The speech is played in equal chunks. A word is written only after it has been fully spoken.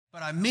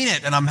But I mean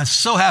it, and I'm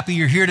so happy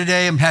you're here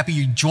today. I'm happy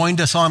you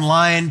joined us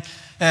online.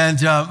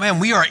 And man,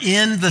 we are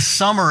in the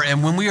summer,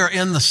 and when we are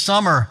in the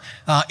summer,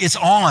 it's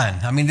on.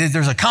 I mean,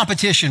 there's a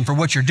competition for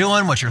what you're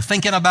doing, what you're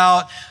thinking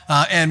about,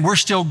 and we're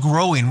still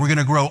growing. We're going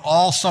to grow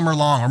all summer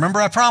long. Remember,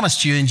 I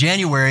promised you in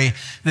January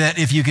that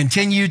if you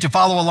continue to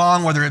follow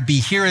along, whether it be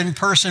here in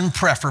person,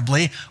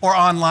 preferably, or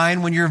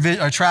online when you're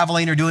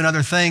traveling or doing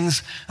other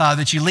things,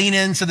 that you lean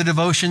into the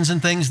devotions and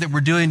things that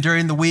we're doing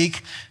during the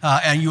week,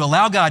 and you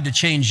allow God to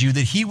change you,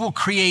 that He will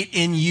create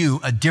in you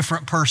a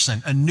different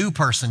person, a new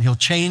person. He'll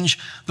change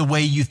the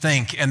way you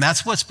think. And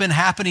that's what's been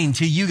happening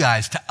to you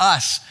guys, to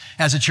us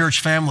as a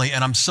church family.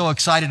 And I'm so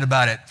excited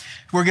about it.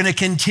 We're going to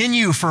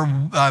continue for,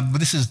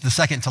 this is the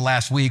second to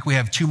last week. We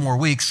have 2 more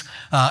weeks,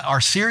 our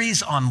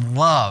series on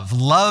love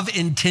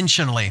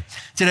intentionally.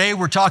 Today,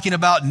 we're talking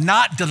about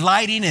not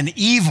delighting in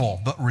evil,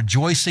 but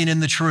rejoicing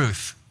in the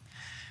truth.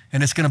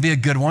 And it's going to be a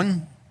good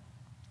one.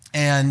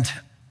 And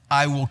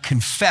I will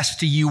confess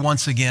to you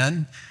once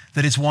again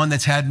that it's one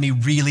that's had me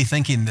really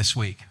thinking this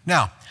week.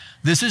 Now,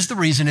 this is the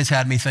reason it's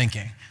had me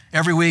thinking.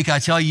 Every week I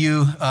tell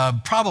you,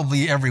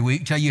 probably every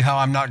week, tell you how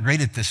I'm not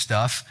great at this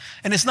stuff.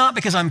 And it's not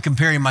because I'm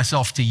comparing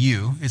myself to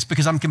you. It's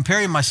because I'm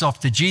comparing myself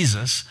to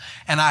Jesus.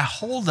 And I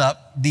hold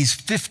up these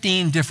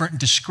 15 different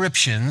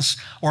descriptions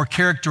or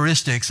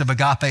characteristics of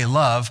agape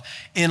love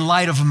in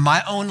light of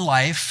my own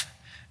life.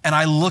 And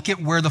I look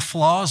at where the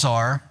flaws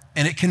are,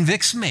 and it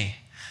convicts me.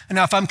 And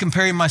now, if I'm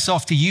comparing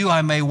myself to you,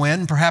 I may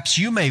win. Perhaps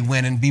you may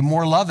win and be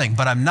more loving,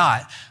 but I'm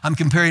not. I'm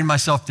comparing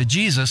myself to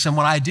Jesus. And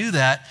when I do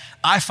that,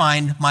 I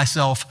find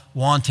myself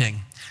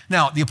wanting.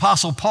 Now, the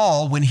Apostle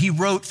Paul, when he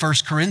wrote 1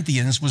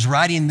 Corinthians, was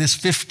writing this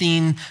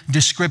 15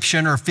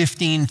 description or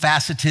 15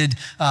 faceted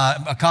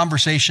a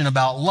conversation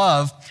about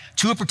love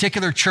to a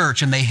particular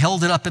church. And they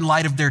held it up in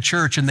light of their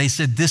church. And they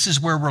said, this is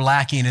where we're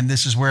lacking and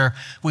this is where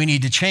we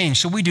need to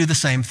change. So we do the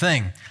same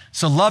thing.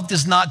 So love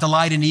does not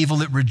delight in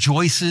evil. It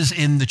rejoices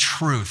in the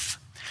truth.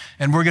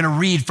 And we're going to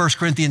read 1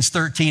 Corinthians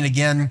 13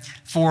 again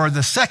for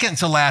the second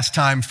to last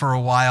time for a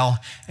while.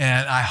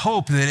 And I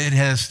hope that it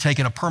has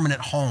taken a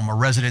permanent home, a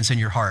residence in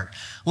your heart.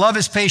 Love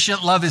is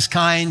patient. Love is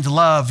kind.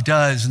 Love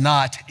does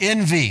not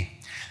envy.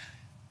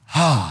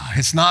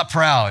 It's not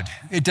proud.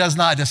 It does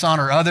not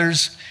dishonor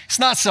others. It's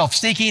not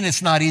self-seeking.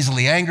 It's not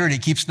easily angered.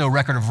 It keeps no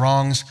record of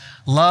wrongs.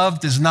 Love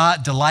does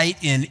not delight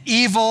in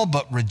evil,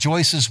 but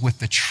rejoices with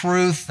the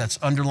truth. That's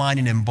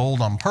underlining in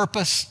bold on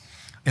purpose.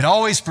 It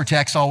always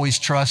protects, always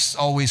trusts,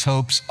 always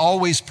hopes,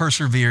 always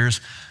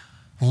perseveres.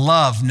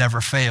 Love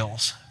never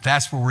fails.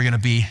 That's where we're going to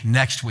be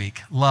next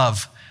week.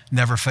 Love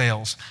never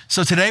fails.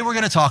 So today we're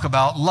going to talk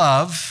about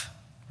love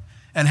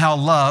and how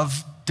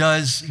love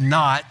does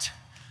not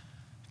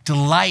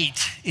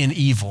delight in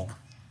evil,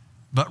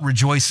 but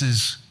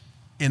rejoices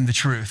in the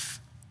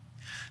truth.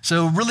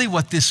 So really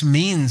what this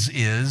means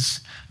is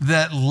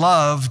that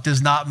love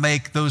does not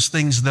make those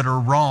things that are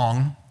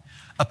wrong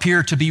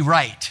appear to be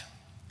right.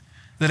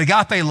 That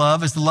agape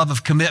love is the love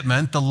of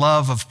commitment, the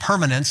love of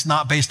permanence,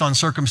 not based on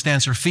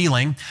circumstance or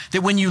feeling.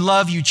 That when you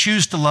love, you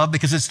choose to love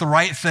because it's the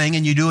right thing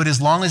and you do it as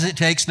long as it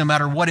takes, no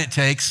matter what it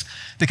takes,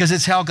 because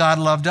it's how God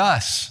loved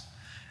us.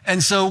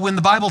 And so when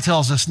the Bible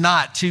tells us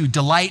not to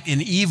delight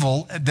in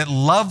evil, that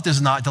love does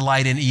not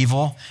delight in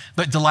evil,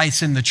 but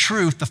delights in the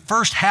truth, the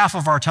first half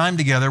of our time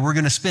together, we're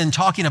going to spend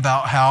talking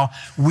about how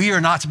we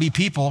are not to be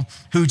people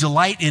who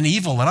delight in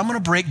evil. And I'm going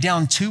to break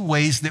down 2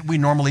 ways that we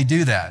normally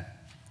do that.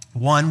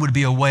 One would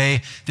be a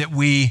way that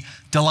we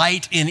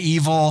delight in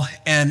evil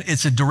and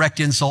it's a direct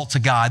insult to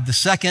God. The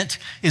second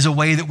is a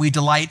way that we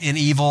delight in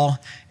evil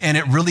and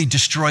it really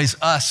destroys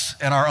us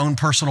and our own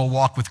personal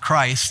walk with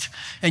Christ.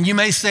 And you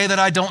may say that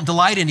I don't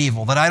delight in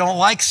evil, that I don't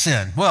like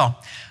sin.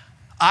 Well,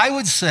 I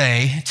would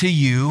say to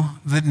you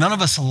that none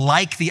of us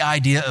like the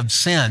idea of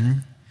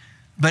sin.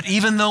 But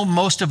even though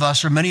most of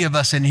us or many of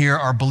us in here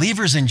are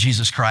believers in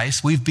Jesus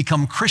Christ, we've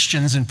become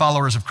Christians and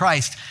followers of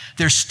Christ,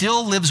 there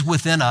still lives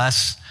within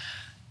us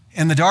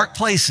in the dark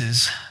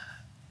places,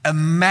 a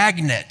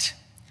magnet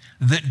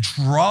that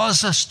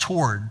draws us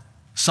toward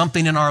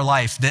something in our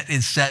life that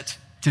is set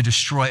to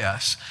destroy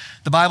us.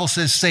 The Bible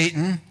says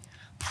Satan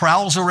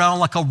prowls around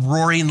like a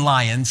roaring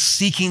lion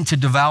seeking to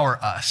devour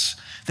us,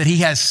 that he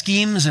has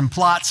schemes and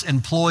plots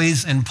and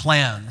ploys and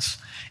plans,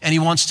 and he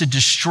wants to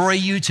destroy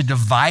you, to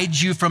divide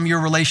you from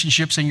your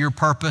relationships and your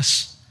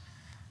purpose,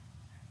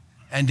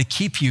 and to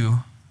keep you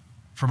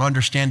from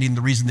understanding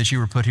the reason that you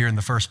were put here in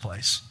the first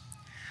place.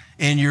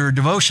 In your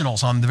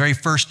devotionals on the very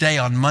first day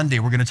on Monday,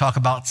 we're going to talk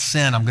about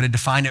sin. I'm going to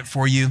define it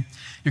for you.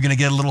 You're going to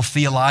get a little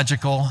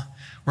theological.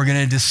 We're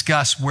going to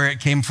discuss where it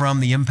came from,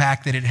 the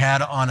impact that it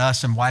had on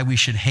us and why we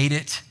should hate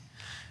it.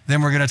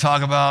 Then we're going to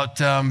talk about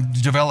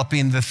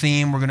developing the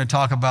theme. We're going to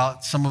talk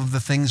about some of the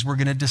things we're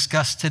going to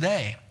discuss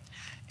today.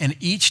 And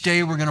each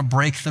day we're going to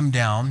break them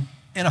down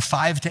in a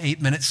 5 to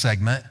 8 minute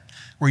segment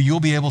where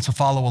you'll be able to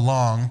follow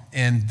along.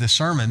 And the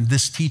sermon,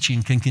 this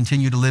teaching, can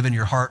continue to live in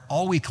your heart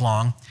all week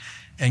long.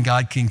 and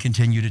God can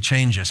continue to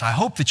change us. I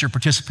hope that you're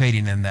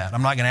participating in that.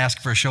 I'm not going to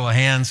ask for a show of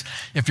hands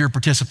if you're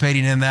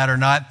participating in that or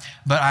not,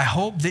 but I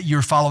hope that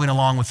you're following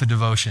along with the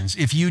devotions.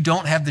 If you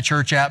don't have the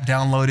church app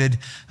downloaded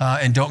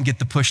and don't get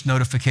the push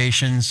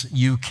notifications,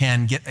 you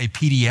can get a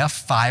PDF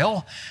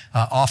file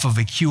off of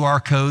a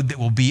QR code that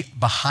will be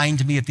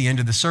behind me at the end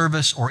of the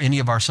service or any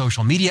of our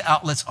social media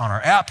outlets on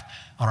our app,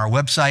 on our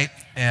website,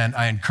 and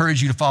I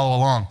encourage you to follow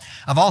along.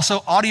 I've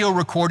also audio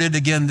recorded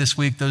again this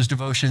week those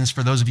devotions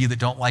for those of you that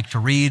don't like to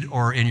read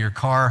or in your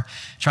car,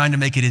 trying to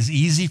make it as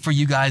easy for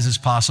you guys as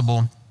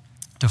possible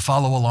to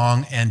follow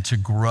along and to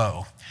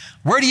grow.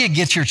 Where do you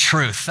get your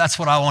truth? That's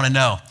what I want to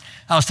know.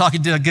 I was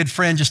talking to a good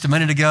friend just a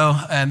minute ago,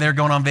 and they're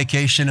going on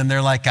vacation, and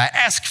they're like, I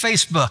ask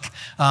Facebook,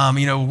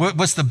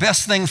 what's the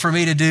best thing for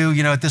me to do,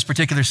 at this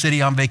particular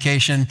city on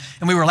vacation?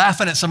 And we were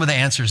laughing at some of the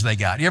answers they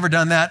got. You ever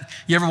done that?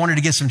 You ever wanted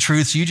to get some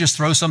truth? So you just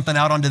throw something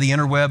out onto the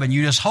interweb, and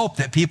you just hope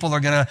that people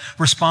are going to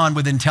respond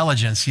with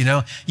intelligence,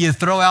 You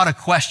throw out a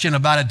question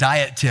about a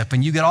diet tip,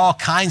 and you get all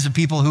kinds of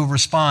people who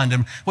respond.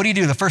 And what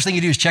do? The first thing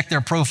you do is check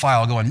their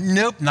profile, going,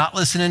 nope, not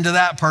listening to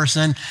that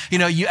person.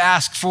 You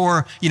ask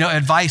for,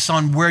 advice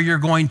on where you're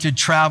going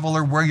to travel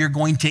or where you're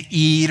going to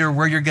eat or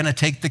where you're going to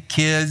take the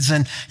kids.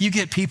 And you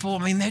get people,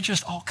 they're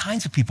just all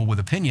kinds of people with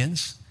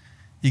opinions.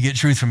 You get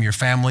truth from your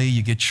family.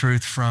 You get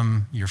truth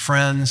from your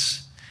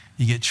friends.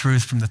 You get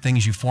truth from the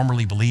things you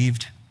formerly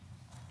believed.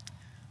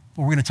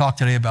 But we're going to talk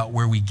today about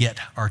where we get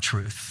our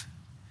truth.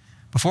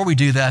 Before we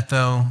do that,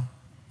 though,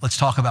 let's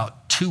talk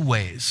about two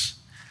ways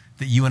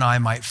that you and I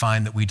might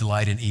find that we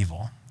delight in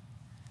evil.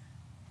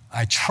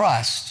 I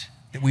trust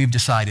that we've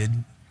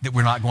decided that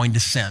we're not going to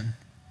sin.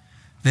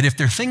 That if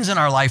there are things in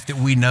our life that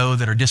we know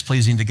that are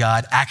displeasing to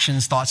God,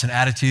 actions, thoughts, and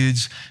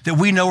attitudes that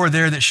we know are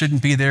there that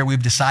shouldn't be there,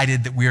 we've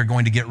decided that we are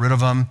going to get rid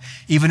of them.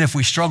 Even if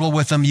we struggle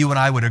with them, you and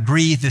I would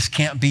agree this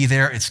can't be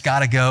there, it's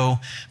got to go.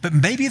 But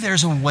maybe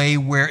there's a way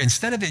where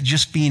instead of it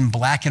just being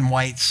black and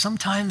white,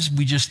 sometimes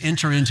we just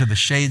enter into the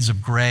shades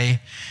of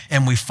gray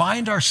and we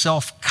find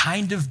ourselves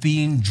kind of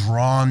being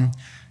drawn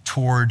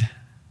toward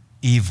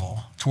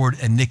evil, toward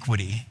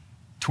iniquity,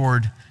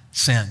 toward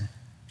sin.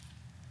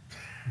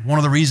 One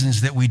of the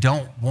reasons that we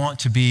don't want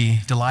to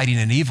be delighting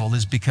in evil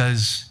is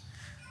because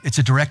it's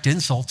a direct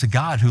insult to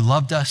God, who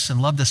loved us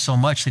and loved us so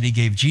much that he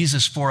gave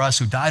Jesus for us,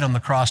 who died on the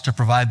cross to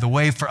provide the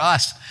way for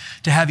us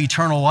to have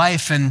eternal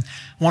life. And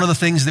one of the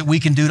things that we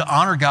can do to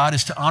honor God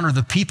is to honor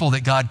the people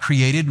that God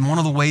created. And one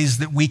of the ways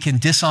that we can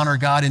dishonor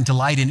God and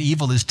delight in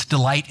evil is to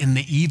delight in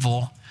the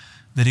evil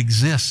that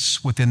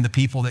exists within the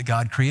people that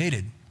God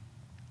created.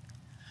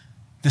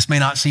 This may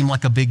not seem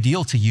like a big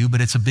deal to you,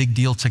 but it's a big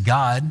deal to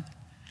God,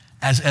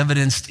 as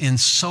evidenced in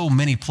so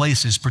many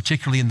places,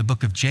 particularly in the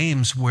book of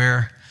James,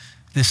 where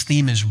this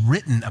theme is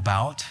written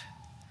about,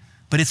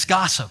 but it's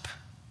gossip.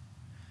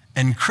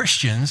 And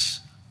Christians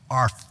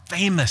are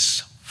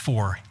famous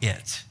for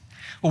it.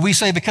 Well, we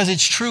say because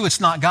it's true, it's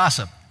not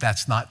gossip.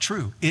 That's not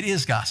true. It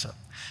is gossip.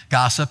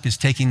 Gossip is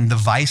taking the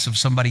vice of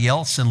somebody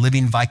else and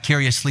living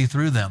vicariously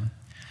through them.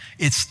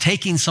 It's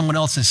taking someone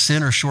else's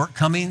sin or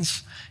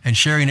shortcomings and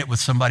sharing it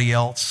with somebody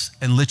else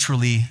and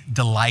literally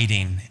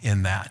delighting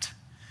in that.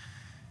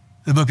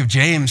 The book of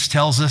James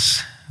tells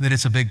us that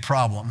it's a big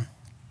problem.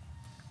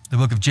 The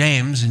book of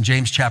James, in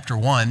James chapter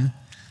 1,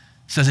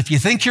 says, if you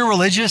think you're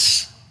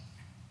religious,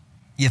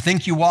 you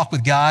think you walk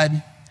with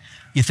God,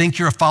 you think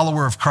you're a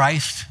follower of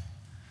Christ,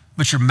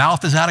 but your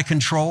mouth is out of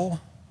control,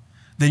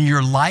 then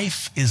your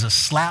life is a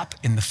slap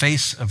in the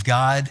face of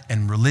God,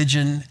 and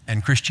religion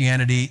and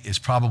Christianity is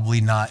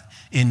probably not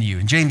in you.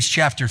 In James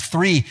chapter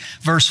 3,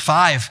 verse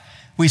 5,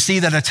 we see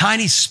that a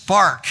tiny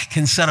spark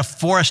can set a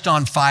forest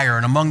on fire,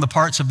 and among the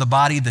parts of the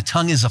body, the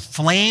tongue is a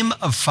flame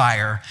of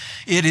fire.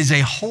 It is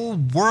a whole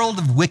world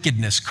of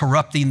wickedness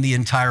corrupting the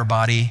entire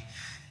body,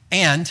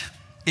 and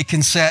it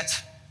can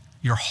set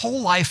your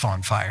whole life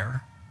on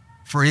fire,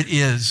 for it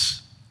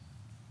is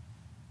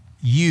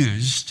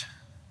used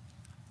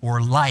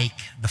or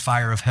like the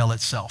fire of hell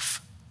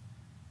itself.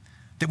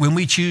 That when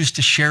we choose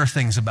to share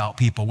things about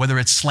people, whether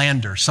it's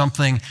slander,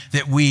 something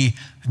that we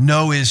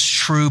know is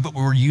true, but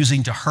we're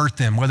using to hurt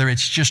them, whether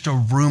it's just a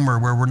rumor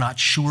where we're not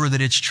sure that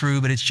it's true,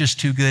 but it's just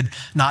too good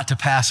not to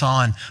pass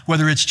on,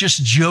 whether it's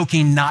just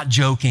joking, not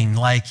joking,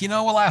 like,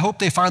 I hope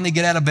they finally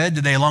get out of bed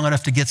today long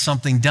enough to get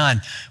something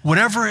done.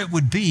 Whatever it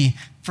would be,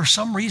 for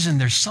some reason,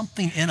 there's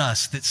something in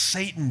us that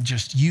Satan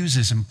just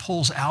uses and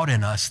pulls out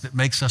in us that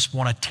makes us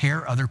want to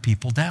tear other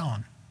people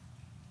down.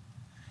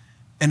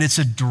 And it's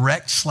a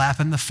direct slap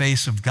in the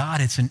face of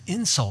God. It's an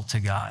insult to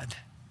God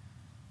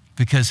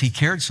because he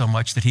cared so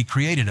much that he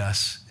created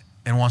us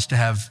and wants to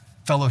have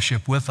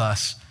fellowship with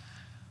us,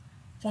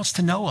 wants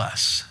to know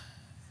us.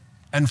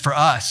 And for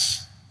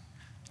us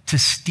to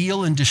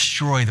steal and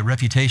destroy the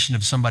reputation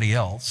of somebody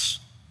else,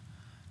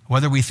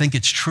 whether we think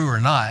it's true or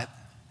not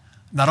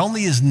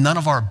only is none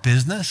of our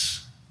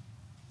business,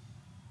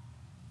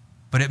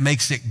 but it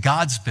makes it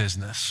God's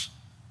business.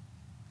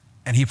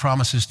 And he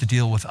promises to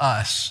deal with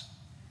us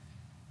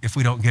if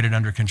we don't get it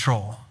under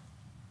control.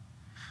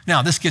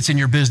 Now, this gets in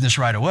your business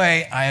right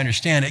away. I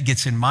understand it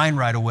gets in mine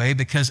right away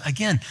because,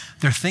 again,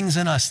 there are things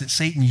in us that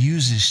Satan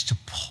uses to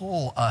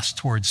pull us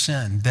towards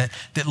sin, that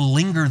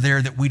linger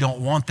there that we don't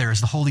want there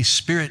as the Holy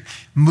Spirit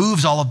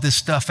moves all of this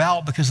stuff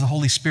out because the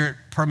Holy Spirit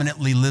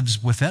permanently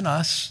lives within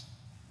us,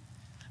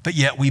 but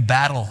yet we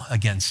battle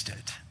against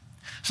it.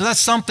 So that's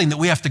something that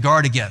we have to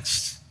guard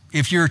against.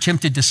 If you're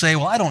tempted to say,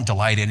 well, I don't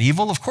delight in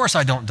evil, of course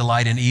I don't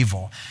delight in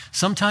evil.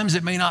 Sometimes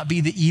it may not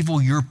be the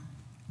evil you're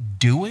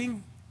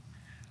doing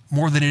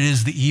more than it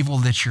is the evil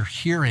that you're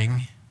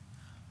hearing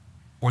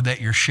or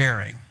that you're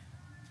sharing.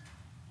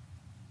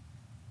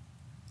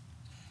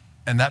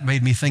 And that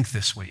made me think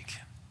this week.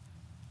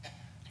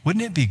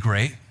 Wouldn't it be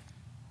great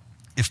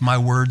if my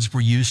words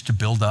were used to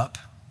build up,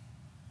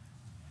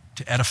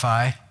 to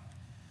edify,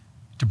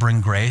 to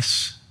bring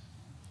grace,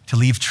 to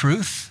leave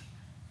truth,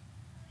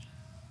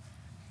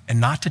 and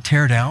not to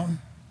tear down,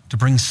 to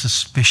bring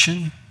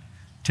suspicion,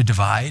 to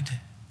divide?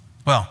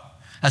 Well,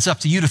 that's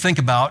up to you to think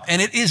about,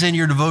 and it is in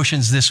your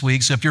devotions this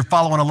week, so if you're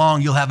following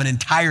along, you'll have an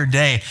entire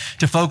day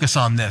to focus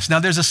on this.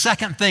 Now, there's a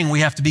second thing we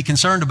have to be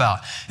concerned about.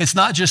 It's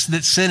not just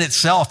that sin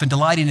itself and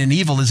delighting in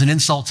evil is an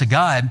insult to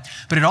God,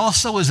 but it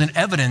also is an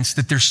evidence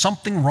that there's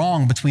something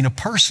wrong between a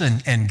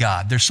person and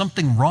God. There's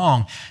something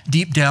wrong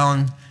deep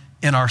down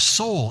in our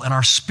soul and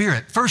our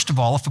spirit. First of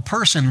all, if a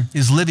person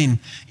is living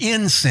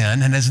in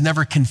sin and has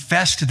never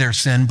confessed their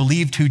sin,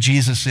 believed who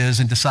Jesus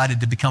is, and decided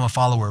to become a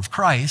follower of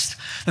Christ,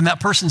 then that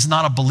person's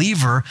not a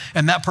believer,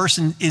 and that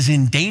person is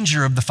in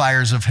danger of the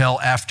fires of hell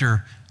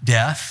after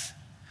death,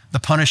 the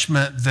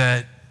punishment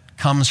that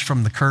comes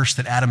from the curse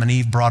that Adam and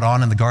Eve brought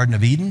on in the Garden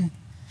of Eden,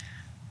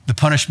 the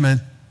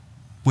punishment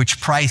which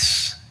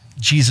price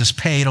Jesus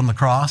paid on the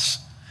cross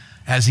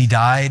as he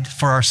died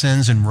for our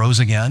sins and rose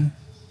again.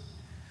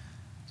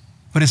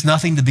 But it's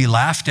nothing to be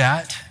laughed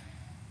at.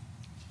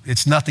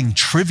 It's nothing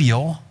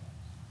trivial.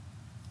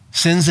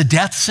 Sin's a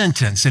death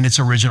sentence in its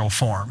original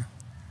form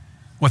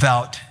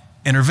without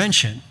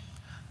intervention.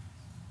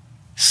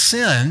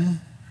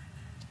 Sin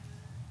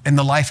in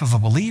the life of a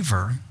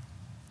believer,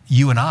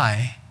 you and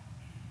I,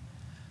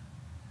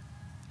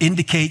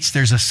 indicates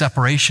there's a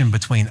separation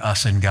between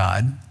us and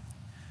God,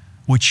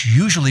 which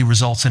usually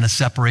results in a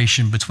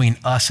separation between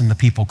us and the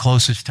people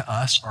closest to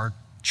us, our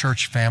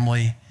church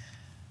family,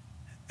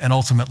 and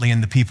ultimately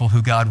in the people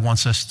who God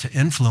wants us to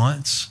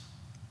influence.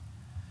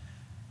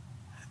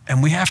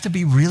 And we have to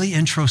be really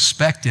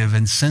introspective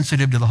and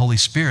sensitive to the Holy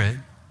Spirit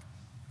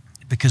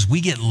because we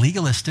get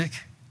legalistic,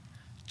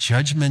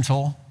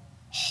 judgmental,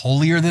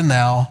 holier than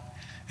thou,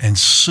 and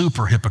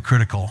super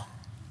hypocritical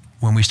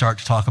when we start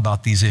to talk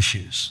about these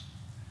issues.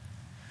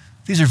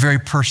 These are very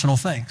personal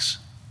things.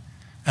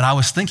 And I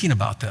was thinking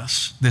about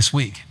this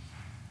week.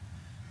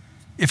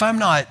 If I'm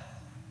not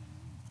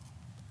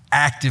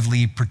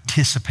actively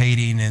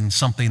participating in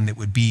something that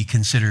would be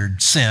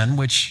considered sin,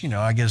 which,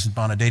 I guess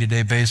on a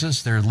day-to-day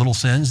basis, there are little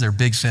sins, there are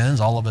big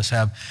sins. All of us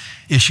have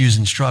issues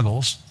and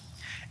struggles.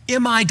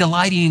 Am I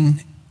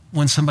delighting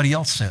when somebody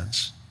else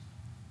sins?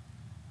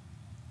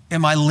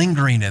 Am I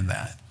lingering in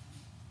that?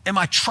 Am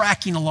I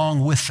tracking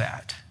along with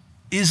that?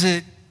 Is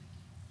it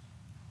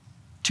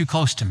too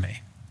close to me?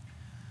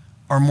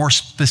 Or more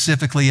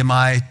specifically, am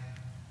I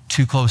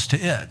too close to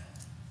it?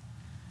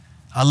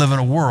 I live in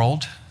a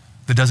world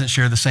that doesn't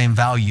share the same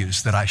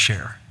values that I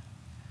share,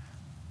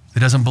 that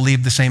doesn't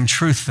believe the same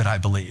truth that I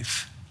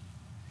believe.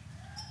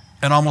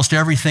 And almost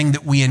everything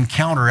that we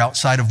encounter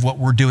outside of what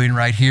we're doing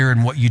right here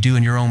and what you do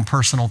in your own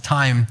personal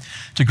time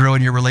to grow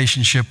in your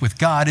relationship with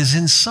God is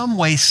in some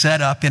way set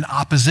up in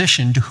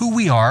opposition to who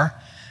we are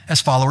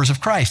as followers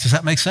of Christ. Does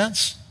that make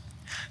sense?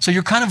 So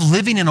you're kind of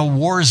living in a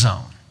war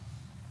zone.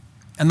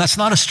 And that's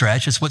not a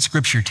stretch, it's what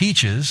Scripture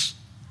teaches.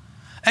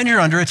 And you're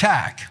under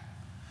attack.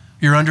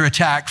 You're under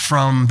attack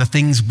from the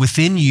things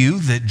within you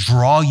that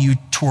draw you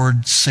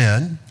toward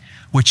sin,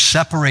 which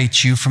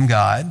separates you from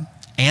God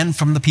and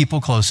from the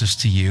people closest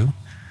to you.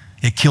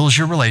 It kills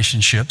your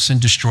relationships and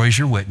destroys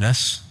your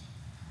witness.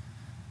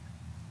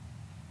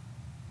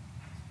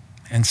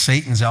 And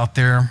Satan's out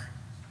there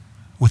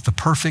with the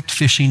perfect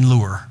fishing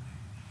lure,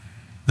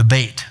 the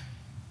bait,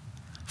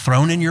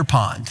 thrown in your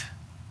pond,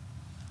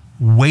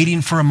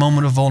 waiting for a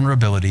moment of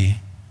vulnerability,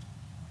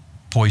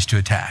 poised to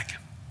attack.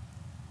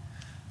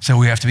 So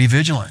we have to be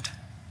vigilant.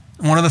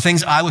 One of the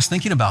things I was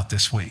thinking about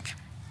this week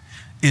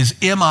is,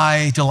 am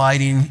I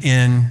delighting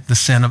in the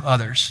sin of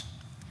others?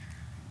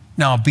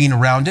 Now, being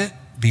around it,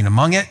 being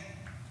among it,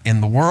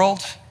 in the world,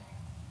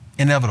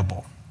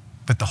 inevitable.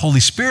 But the Holy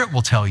Spirit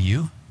will tell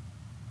you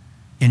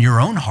in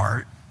your own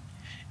heart,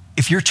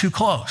 if you're too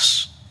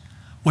close,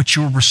 what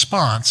your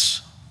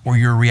response or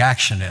your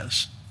reaction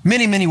is.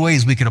 Many, many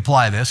ways we could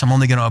apply this. I'm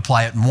only going to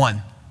apply it in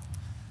one.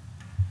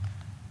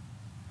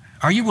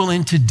 Are you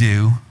willing to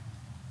do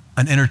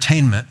an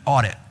entertainment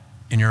audit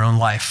in your own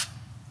life?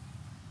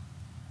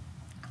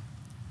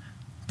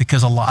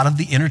 Because a lot of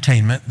the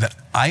entertainment that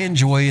I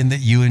enjoy and that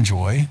you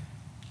enjoy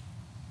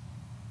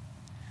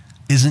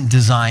isn't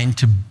designed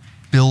to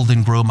build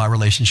and grow my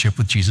relationship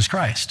with Jesus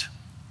Christ.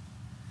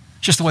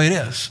 It's just the way it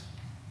is.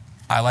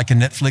 I like a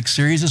Netflix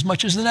series as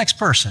much as the next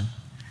person.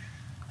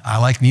 I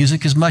like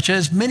music as much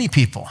as many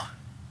people.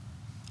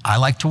 I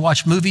like to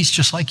watch movies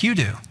just like you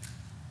do.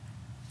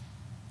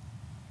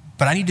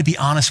 But I need to be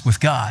honest with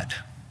God,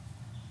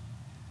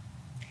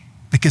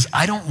 because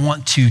I don't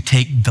want to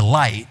take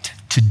delight,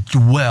 to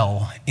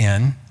dwell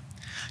in,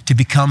 to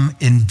become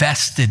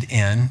invested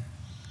in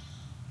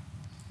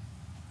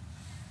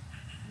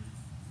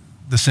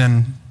the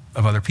sin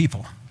of other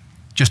people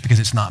just because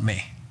it's not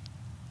me.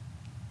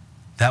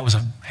 That was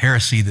a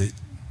heresy that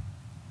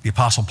the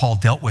Apostle Paul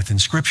dealt with in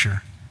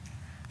Scripture,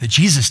 that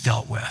Jesus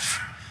dealt with.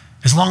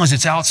 As long as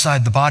it's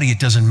outside the body, it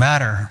doesn't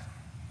matter.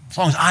 As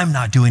long as I'm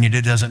not doing it,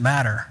 it doesn't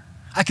matter.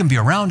 I can be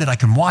around it, I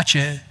can watch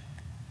it.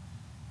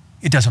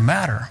 It doesn't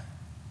matter.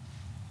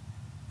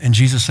 And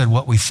Jesus said,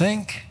 what we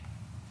think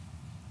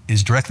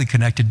is directly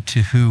connected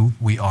to who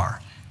we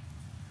are.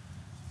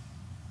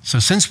 So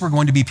since we're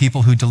going to be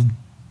people who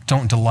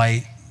don't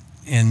delight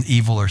in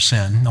evil or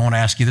sin, I want to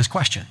ask you this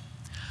question.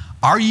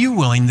 Are you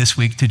willing this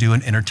week to do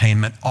an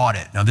entertainment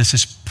audit? Now, this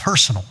is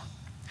personal.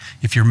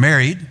 If you're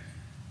married,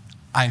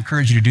 I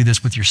encourage you to do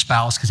this with your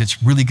spouse because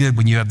it's really good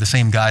when you have the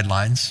same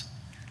guidelines.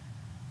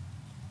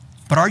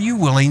 But are you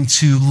willing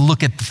to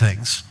look at the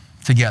things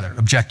together,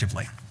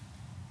 objectively?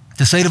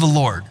 To say to the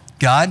Lord,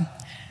 God,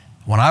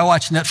 when I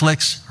watch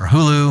Netflix or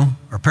Hulu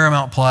or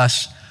Paramount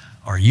Plus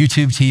or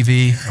YouTube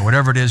TV or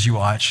whatever it is you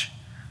watch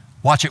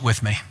it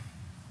with me.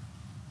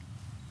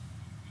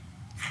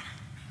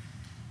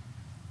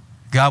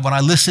 God, when I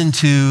listen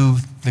to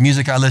the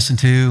music I listen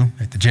to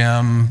at the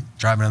gym,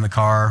 driving in the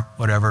car,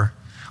 whatever,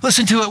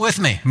 listen to it with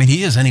me. I mean,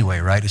 he is anyway,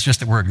 right? It's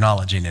just that we're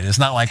acknowledging it. It's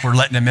not like we're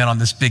letting him in on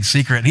this big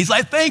secret. And he's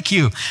like, thank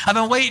you. I've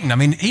been waiting. I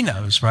mean, he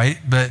knows, right?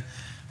 But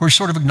we're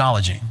sort of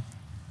acknowledging.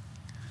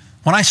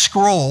 When I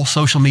scroll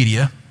social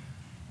media,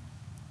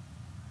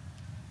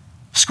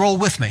 scroll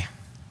with me.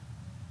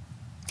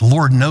 The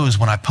Lord knows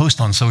when I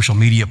post on social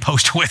media,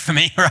 post with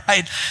me,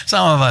 right?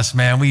 Some of us,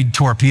 man, we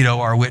torpedo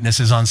our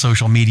witnesses on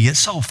social media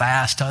so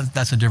fast.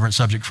 That's a different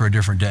subject for a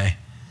different day.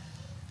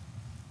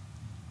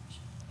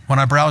 When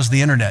I browse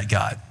the internet,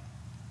 God,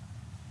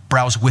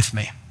 browse with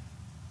me.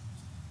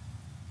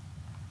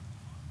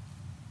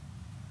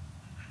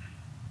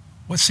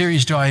 What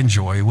series do I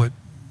enjoy? What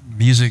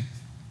music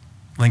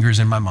lingers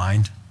in my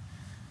mind?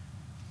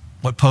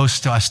 What posts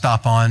do I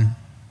stop on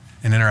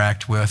and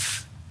interact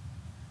with?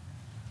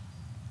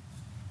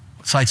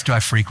 What sites do I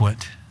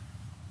frequent?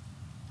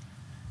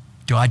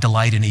 Do I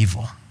delight in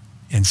evil,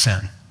 in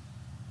sin?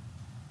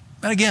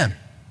 And again,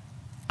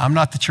 I'm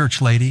not the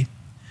church lady.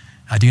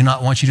 I do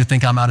not want you to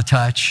think I'm out of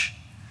touch.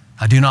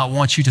 I do not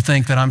want you to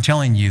think that I'm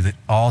telling you that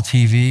all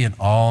TV and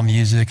all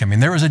music, I mean,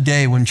 there was a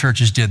day when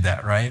churches did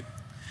that, right?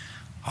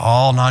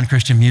 All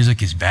non-Christian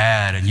music is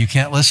bad and you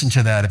can't listen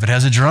to that. If it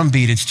has a drum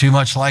beat, it's too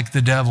much like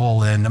the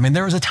devil. And I mean,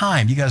 there was a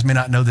time, you guys may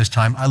not know this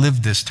time, I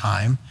lived this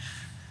time.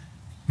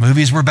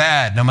 Movies were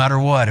bad no matter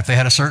what. If they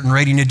had a certain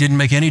rating, it didn't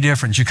make any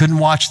difference. You couldn't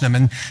watch them.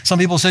 And some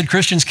people said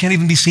Christians can't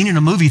even be seen in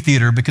a movie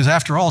theater because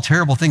after all,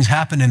 terrible things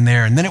happen in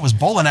there. And then it was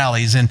bowling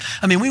alleys. And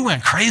I mean, we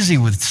went crazy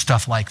with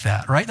stuff like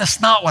that, right?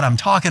 That's not what I'm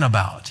talking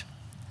about.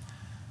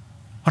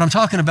 What I'm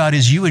talking about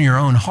is you in your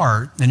own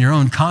heart and your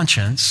own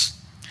conscience.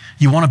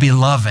 You want to be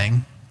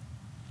loving.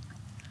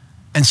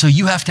 And so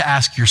you have to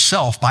ask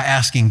yourself by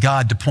asking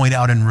God to point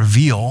out and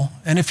reveal.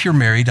 And if you're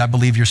married, I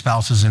believe your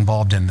spouse is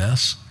involved in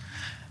this.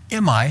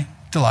 Am I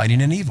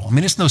delighting in evil? I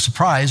mean, it's no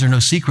surprise or no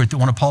secret that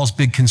one of Paul's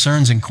big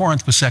concerns in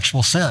Corinth was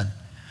sexual sin.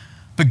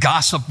 But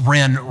gossip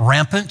ran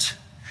rampant.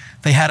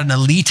 They had an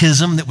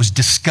elitism that was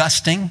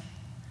disgusting,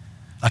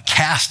 a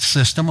caste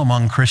system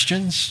among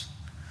Christians,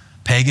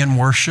 pagan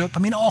worship. I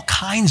mean, all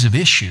kinds of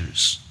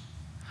issues,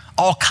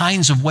 all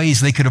kinds of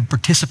ways they could have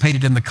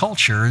participated in the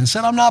culture and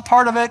said, I'm not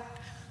part of it,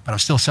 but I'm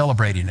still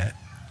celebrating it.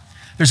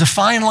 There's a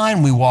fine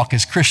line we walk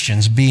as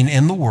Christians, being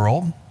in the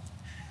world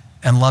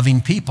and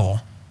loving people,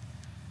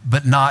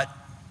 but not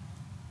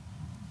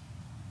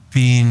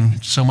being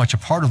so much a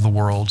part of the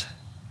world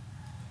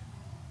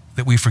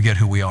that we forget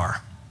who we are.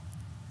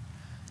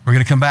 We're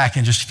going to come back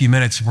in just a few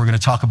minutes and we're going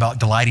to talk about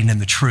delighting in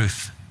the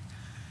truth.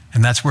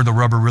 And that's where the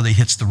rubber really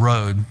hits the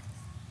road.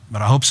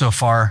 But I hope so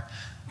far,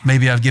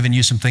 maybe I've given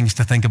you some things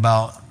to think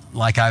about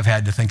like I've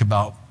had to think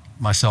about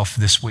myself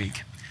this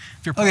week.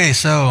 Okay,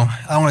 so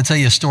I want to tell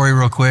you a story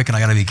real quick, and I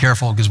got to be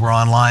careful because we're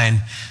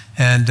online.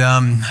 And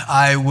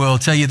I will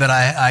tell you that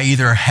I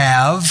either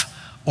have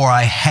or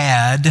I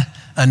had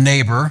a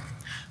neighbor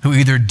who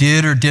either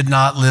did or did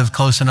not live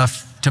close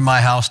enough to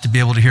my house to be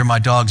able to hear my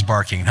dogs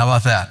barking. How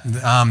about that?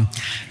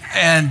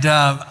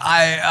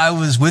 I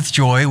was with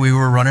Joy. We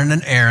were running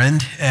an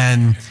errand,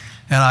 and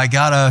I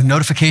got a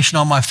notification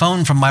on my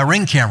phone from my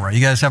Ring camera. You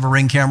guys have a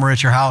Ring camera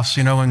at your house,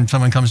 you know, when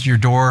someone comes to your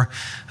door,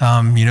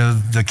 you know,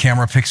 the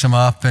camera picks them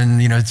up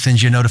and, you know, it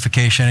sends you a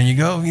notification and you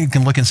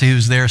can look and see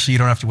who's there so you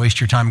don't have to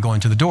waste your time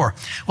going to the door.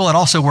 Well, it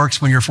also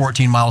works when you're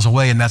 14 miles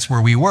away, and that's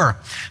where we were.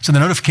 So the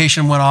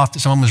notification went off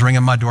that someone was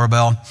ringing my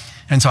doorbell.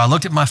 And so I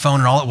looked at my phone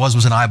and all it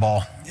was an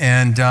eyeball.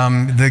 And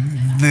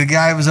the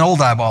guy was an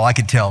old eyeball, I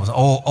could tell. It was an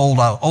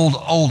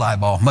old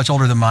eyeball, much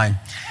older than mine.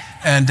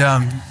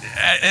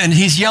 And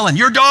he's yelling,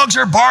 "Your dogs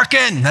are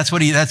barking." That's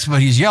what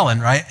he's yelling,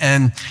 right?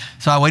 And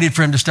so I waited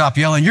for him to stop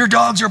yelling, "Your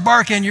dogs are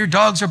barking, your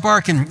dogs are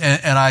barking."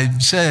 And I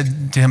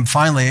said to him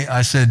finally,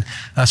 I said,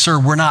 "Sir,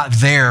 we're not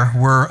there.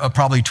 We're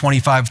probably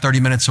 25, 30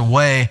 minutes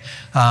away.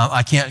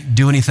 I can't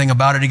do anything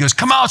about it." He goes,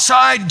 "Come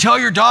outside and tell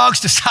your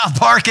dogs to stop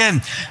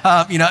barking."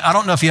 I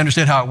don't know if he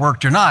understood how it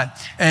worked or not.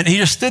 And he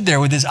just stood there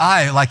with his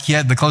eye like he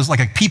had the clothes like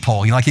a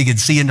peephole, like he could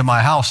see into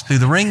my house through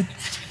the Ring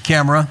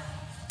camera.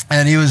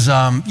 And he was,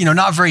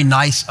 not very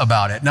nice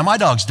about it. Now, my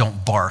dogs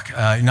don't bark.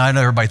 I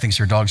know everybody thinks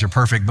their dogs are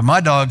perfect, but my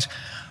dogs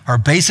are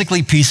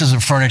basically pieces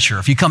of furniture.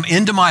 If you come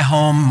into my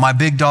home, my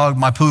big dog,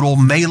 my poodle,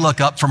 may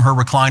look up from her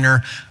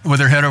recliner with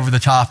her head over the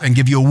top and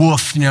give you a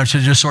woof, to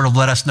just sort of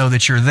let us know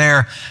that you're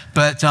there.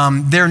 But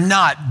they're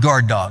not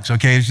guard dogs,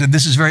 okay? So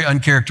this is very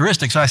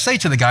uncharacteristic. So I say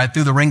to the guy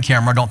through the Ring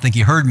camera, I don't think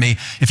he heard me,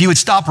 if he would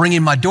stop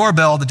ringing my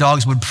doorbell, the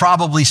dogs would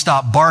probably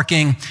stop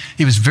barking.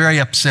 He was very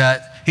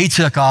upset. He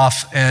took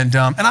off, and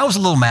I was a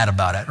little mad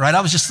about it, right?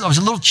 I was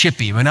a little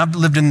chippy. I mean, I've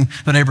lived in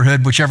the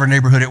neighborhood, whichever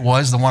neighborhood it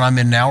was, the one I'm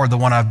in now or the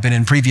one I've been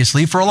in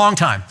previously, for a long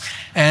time,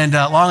 and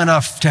long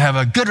enough to have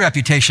a good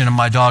reputation, and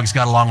my dogs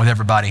got along with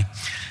everybody.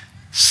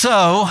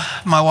 So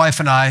my wife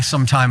and I,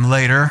 sometime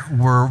later,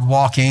 were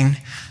walking,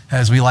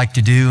 as we like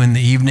to do in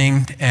the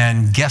evening,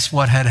 and guess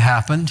what had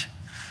happened?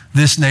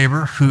 This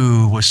neighbor,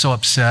 who was so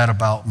upset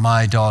about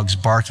my dogs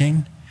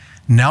barking,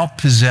 now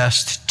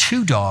possessed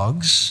 2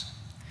 dogs,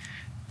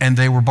 and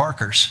they were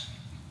barkers.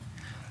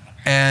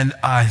 And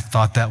I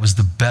thought that was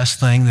the best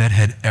thing that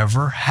had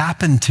ever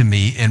happened to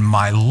me in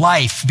my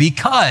life,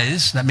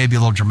 because, that may be a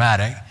little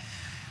dramatic,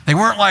 they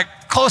weren't like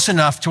close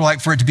enough to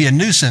for it to be a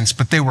nuisance,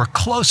 but they were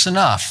close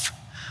enough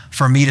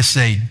for me to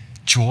say,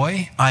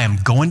 "Joy, I am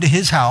going to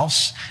his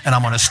house and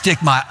I'm gonna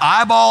stick my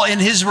eyeball in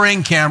his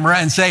Ring camera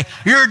and say,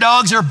 'Your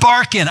dogs are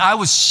barking.'" I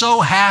was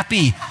so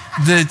happy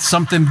that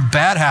something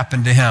bad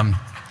happened to him.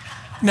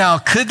 Now,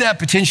 could that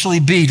potentially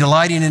be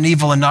delighting in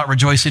evil and not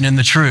rejoicing in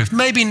the truth?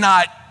 Maybe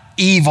not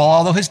evil,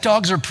 although his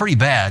dogs are pretty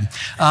bad.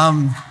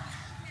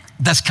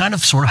 That's kind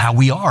of sort of how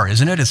we are,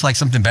 isn't it? It's like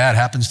something bad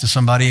happens to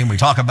somebody and we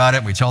talk about it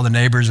and we tell the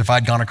neighbors. If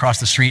I'd gone across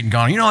the street and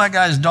gone, "That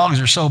guy's dogs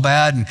are so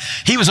bad, and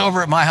he was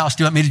over at my house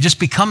doing it," it just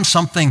becomes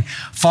something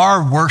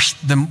far worse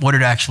than what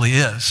it actually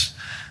is.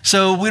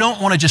 So we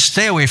don't want to just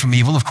stay away from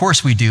evil. Of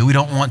course we do. We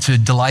don't want to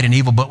delight in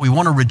evil, but we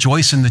want to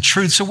rejoice in the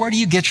truth. So where do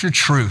you get your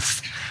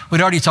truth?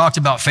 We'd already talked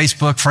about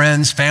Facebook,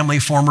 friends, family,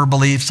 former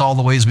beliefs, all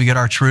the ways we get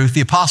our truth.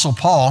 The Apostle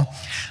Paul,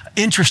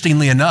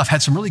 interestingly enough,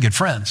 had some really good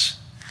friends.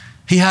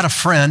 He had a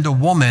friend, a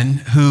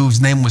woman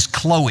whose name was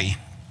Chloe.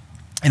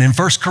 And in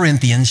 1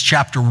 Corinthians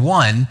chapter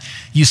 1,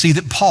 you see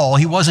that Paul,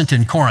 he wasn't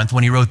in Corinth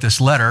when he wrote this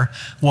letter,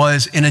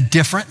 was in a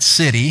different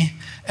city.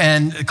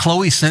 And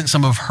Chloe sent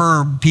some of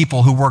her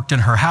people who worked in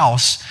her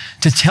house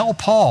to tell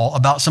Paul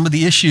about some of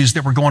the issues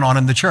that were going on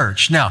in the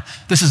church. Now,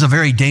 this is a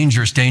very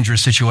dangerous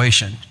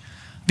situation,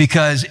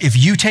 because if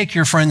you take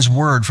your friend's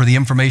word for the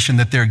information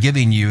that they're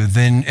giving you,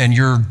 and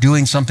you're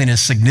doing something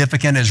as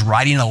significant as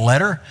writing a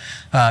letter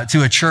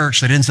to a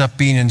church that ends up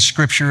being in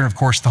Scripture, and of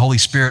course the Holy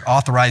Spirit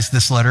authorized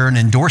this letter and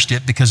endorsed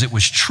it because it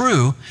was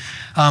true,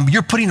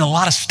 you're putting a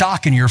lot of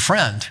stock in your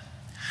friend.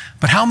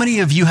 But how many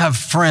of you have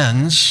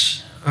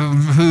friends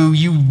who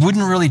you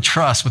wouldn't really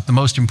trust with the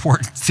most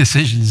important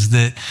decisions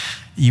that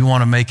you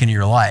want to make in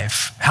your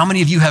life? How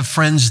many of you have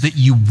friends that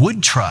you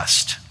would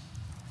trust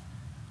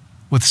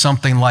with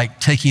something like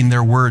taking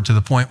their word to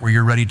the point where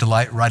you're ready to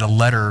write a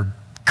letter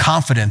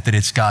confident that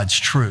it's God's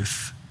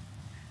truth?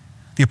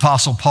 The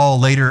Apostle Paul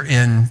later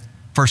in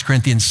 1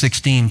 Corinthians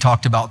 16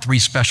 talked about 3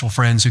 special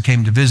friends who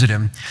came to visit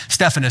him: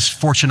 Stephanas,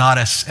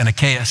 Fortunatus, and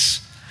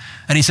Achaeus.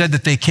 And he said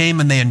that they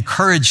came and they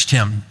encouraged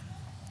him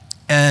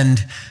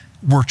and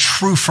were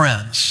true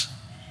friends.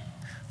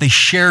 They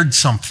shared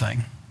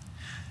something.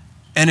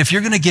 And if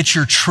you're going to get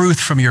your truth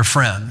from your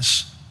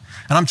friends,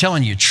 and I'm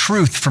telling you,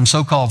 truth from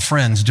so-called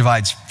friends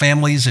divides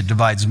families, it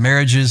divides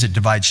marriages, it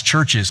divides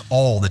churches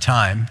all the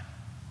time.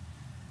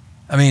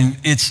 I mean,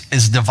 it's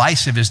as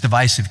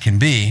divisive can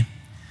be.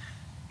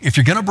 If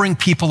you're going to bring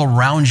people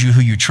around you who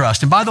you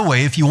trust, and by the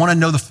way, if you want to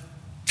know the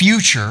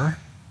future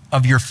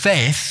of your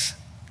faith,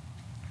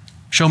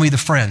 show me the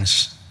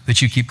friends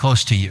that you keep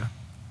close to you.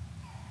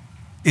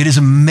 It is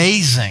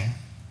amazing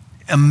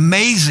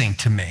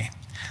to me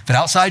that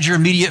outside your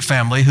immediate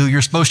family, who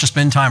you're supposed to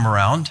spend time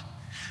around,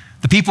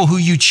 the people who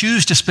you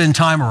choose to spend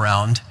time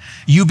around,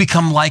 you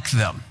become like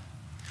them.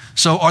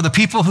 So are the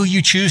people who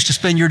you choose to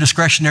spend your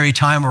discretionary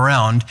time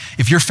around,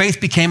 if your faith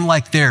became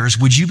like theirs,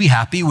 would you be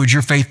happy? Would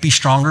your faith be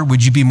stronger?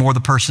 Would you be more the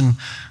person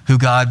who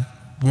God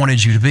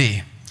wanted you to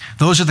be?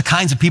 Those are the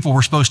kinds of people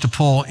we're supposed to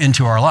pull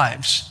into our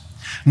lives.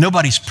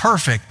 Nobody's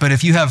perfect, but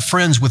if you have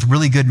friends with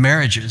really good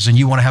marriages and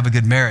you want to have a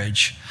good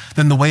marriage,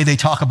 then the way they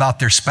talk about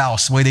their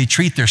spouse, the way they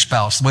treat their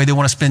spouse, the way they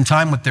want to spend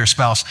time with their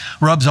spouse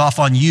rubs off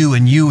on you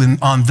and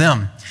on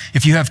them.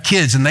 If you have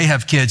kids and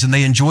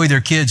they enjoy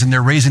their kids and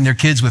they're raising their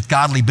kids with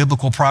godly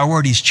biblical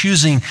priorities,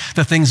 choosing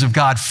the things of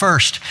God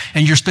first,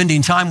 and you're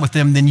spending time with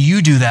them, then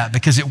you do that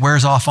because it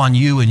wears off on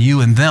you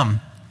and them.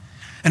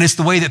 And it's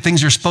the way that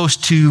things are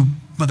supposed to,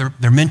 well,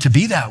 they're meant to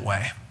be that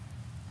way.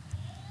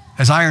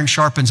 As iron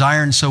sharpens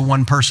iron, so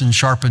one person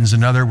sharpens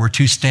another. We're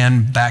two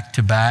stand back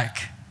to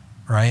back,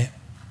 right?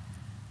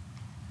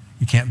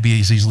 You can't be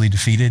as easily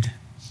defeated.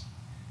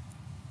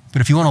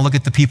 But if you want to look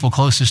at the people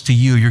closest to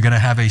you, you're going to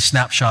have a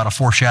snapshot, a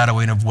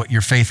foreshadowing of what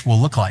your faith will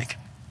look like.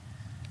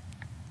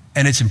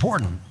 And it's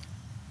important.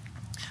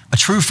 A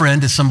true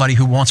friend is somebody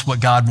who wants what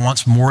God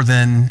wants more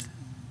than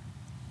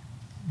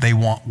they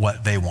want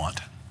what they want.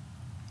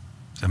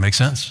 Does that make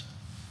sense?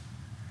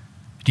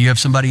 Do you have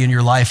somebody in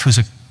your life who's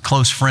a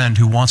close friend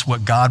who wants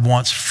what God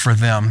wants for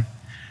them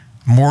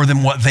more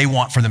than what they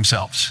want for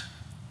themselves?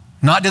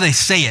 Not do they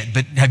say it,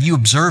 but have you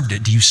observed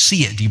it? Do you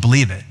see it? Do you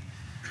believe it?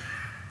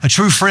 A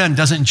true friend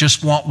doesn't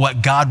just want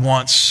what God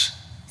wants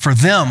for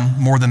them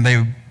more than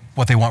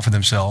what they want for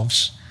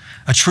themselves.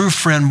 A true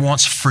friend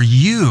wants for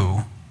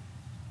you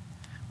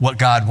what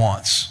God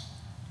wants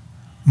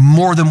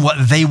more than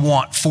what they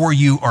want for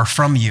you or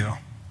from you.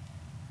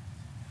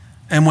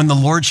 And when the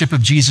lordship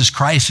of Jesus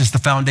Christ is the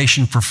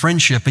foundation for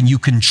friendship and you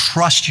can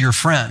trust your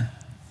friend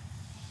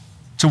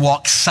to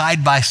walk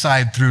side by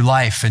side through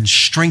life and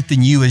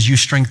strengthen you as you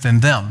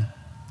strengthen them,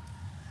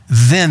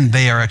 then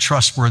they are a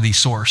trustworthy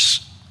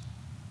source.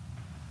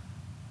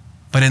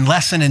 But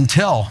unless and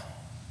until,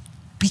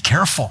 be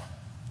careful,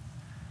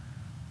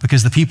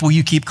 because the people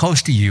you keep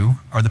close to you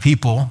are the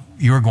people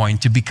you are going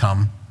to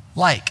become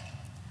like.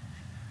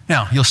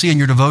 Now, you'll see in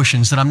your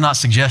devotions that I'm not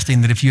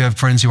suggesting that if you have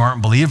friends who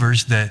aren't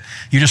believers that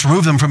you just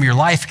remove them from your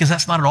life, because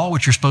that's not at all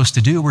what you're supposed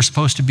to do. We're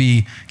supposed to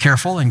be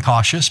careful and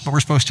cautious, but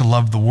we're supposed to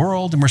love the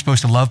world and we're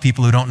supposed to love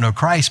people who don't know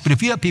Christ. But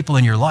if you have people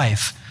in your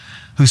life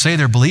who say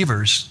they're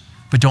believers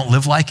but don't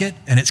live like it,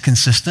 and it's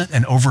consistent,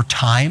 and over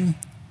time,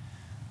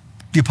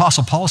 the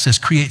Apostle Paul says,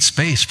 create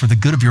space for the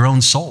good of your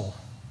own soul,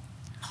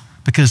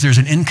 because there's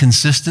an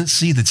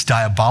inconsistency that's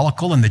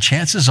diabolical, and the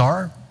chances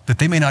are that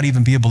they may not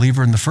even be a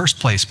believer in the first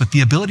place. But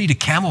the ability to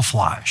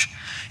camouflage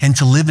and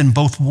to live in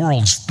both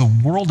worlds, the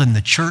world and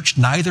the church,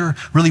 neither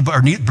really,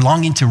 or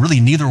belonging to really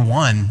neither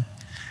one,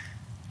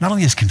 not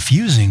only is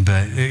confusing,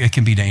 but it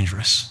can be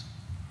dangerous.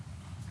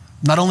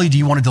 Not only do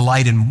you want to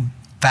delight in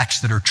facts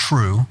that are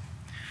true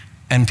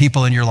and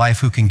people in your life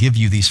who can give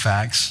you these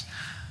facts,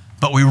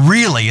 but we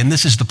really, and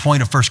this is the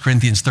point of 1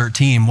 Corinthians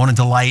 13, want to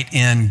delight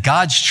in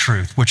God's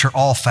truth, which are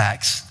all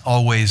facts,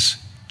 always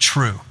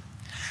true.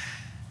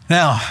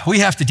 Now, we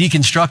have to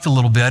deconstruct a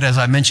little bit, as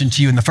I mentioned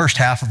to you in the first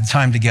half of the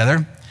time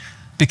together,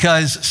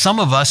 because some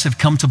of us have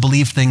come to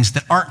believe things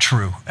that aren't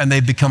true, and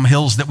they've become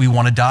hills that we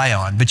want to die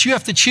on. But you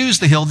have to choose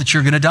the hill that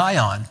you're going to die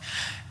on.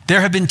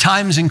 There have been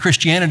times in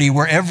Christianity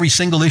where every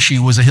single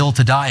issue was a hill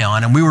to die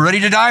on, and we were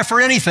ready to die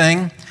for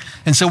anything.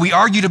 And so we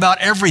argued about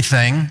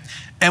everything,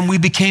 and we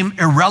became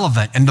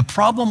irrelevant. And the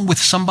problem with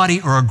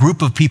somebody or a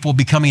group of people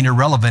becoming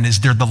irrelevant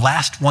is they're the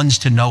last ones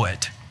to know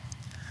it,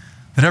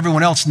 that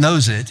everyone else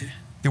knows it,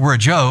 that we're a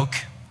joke,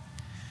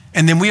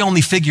 and then we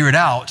only figure it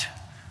out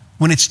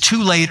when it's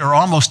too late or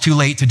almost too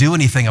late to do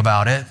anything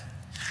about it.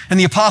 And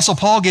the Apostle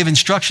Paul gave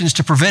instructions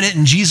to prevent it,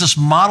 and Jesus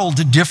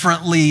modeled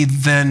differently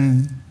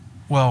than,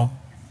 well,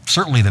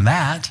 certainly than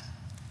that.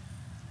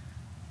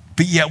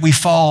 But yet we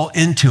fall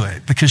into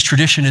it because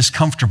tradition is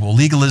comfortable.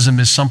 Legalism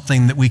is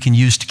something that we can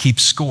use to keep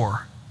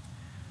score.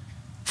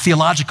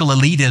 Theological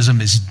elitism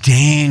is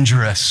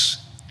dangerous,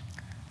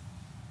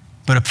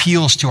 but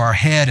appeals to our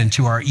head and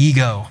to our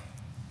ego.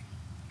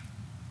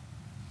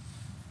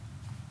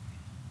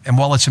 And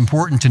while it's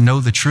important to know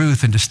the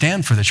truth and to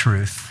stand for the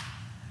truth,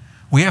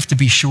 we have to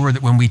be sure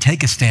that when we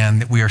take a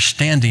stand, that we are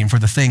standing for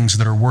the things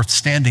that are worth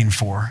standing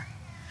for.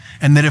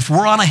 And that if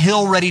we're on a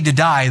hill ready to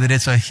die, that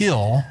it's a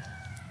hill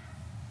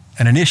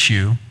and an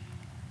issue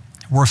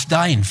worth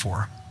dying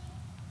for.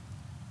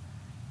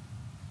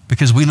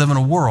 Because we live in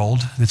a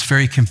world that's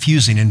very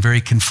confusing and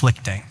very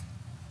conflicting.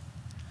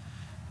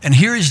 And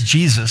here is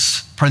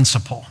Jesus'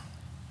 principle.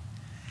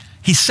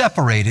 He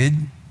separated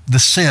the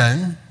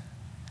sin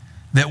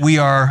that we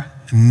are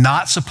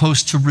not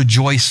supposed to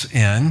rejoice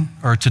in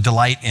or to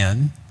delight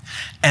in,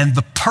 and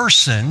the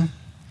person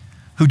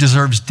who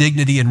deserves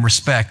dignity and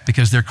respect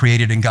because they're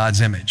created in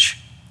God's image.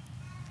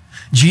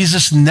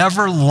 Jesus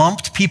never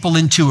lumped people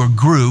into a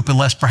group,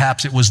 unless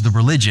perhaps it was the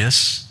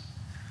religious,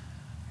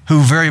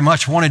 who very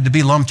much wanted to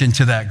be lumped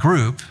into that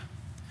group.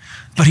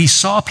 But he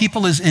saw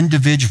people as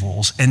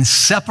individuals and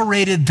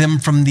separated them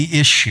from the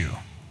issue,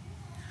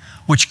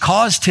 which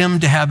caused him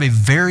to have a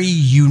very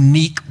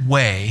unique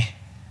way,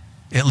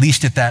 at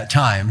least at that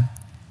time,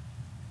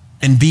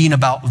 in being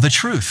about the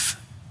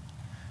truth.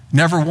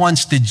 Never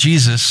once did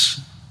Jesus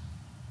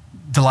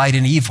delight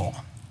in evil.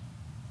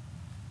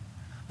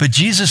 But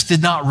Jesus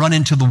did not run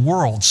into the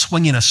world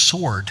swinging a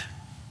sword.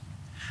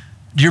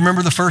 Do you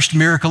remember the first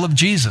miracle of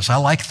Jesus? I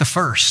like the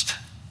first,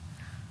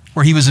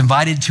 where he was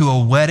invited to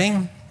a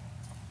wedding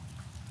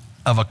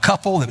of a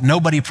couple that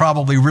nobody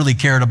probably really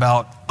cared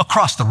about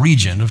across the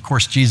region. Of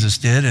course, Jesus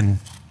did, and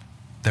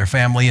their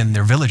family and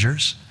their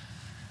villagers.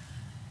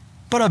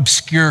 But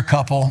obscure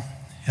couple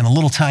in a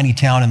little tiny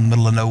town in the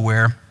middle of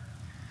nowhere.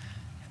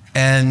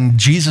 And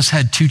Jesus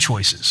had two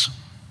choices.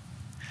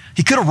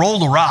 He could have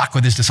rolled a rock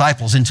with his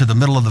disciples into the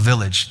middle of the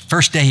village.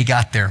 First day he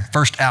got there,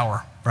 first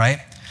hour, right?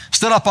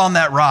 Stood up on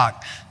that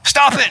rock.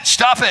 Stop it,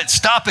 stop it,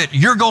 stop it.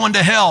 You're going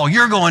to hell,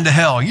 you're going to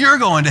hell, you're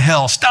going to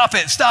hell. Stop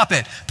it, stop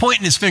it.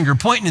 Pointing his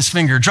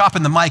finger,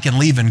 dropping the mic and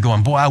leaving,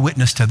 going, boy, I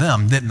witnessed to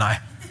them, didn't I?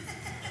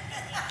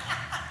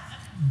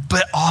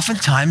 But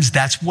oftentimes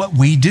that's what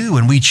we do,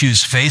 and we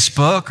choose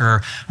Facebook,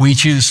 or we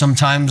choose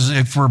sometimes,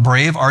 if we're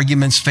brave,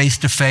 arguments face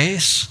to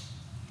face,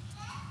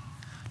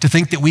 to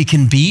think that we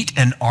can beat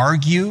and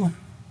argue,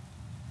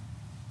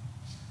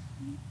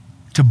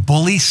 to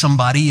bully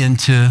somebody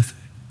into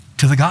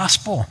the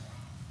gospel.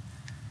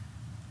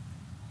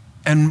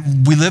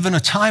 And we live in a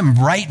time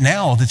right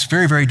now that's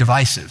very, very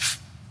divisive,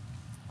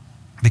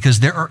 because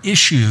there are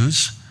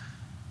issues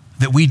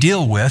that we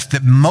deal with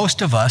that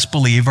most of us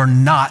believe are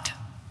not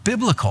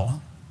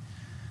biblical,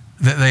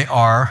 that they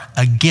are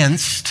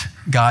against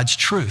God's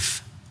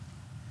truth.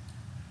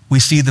 We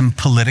see them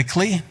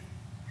politically.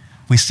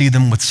 We see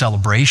them with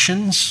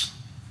celebrations.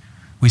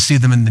 We see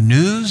them in the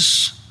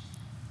news.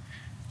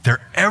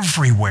 They're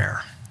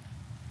everywhere.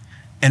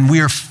 And we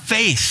are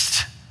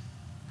faced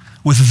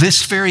with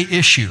this very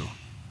issue.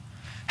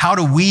 How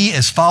do we,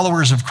 as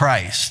followers of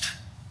Christ,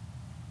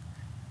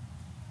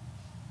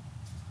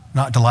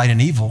 not delight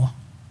in evil,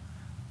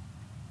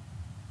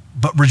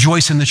 but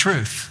rejoice in the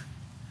truth?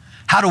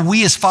 How do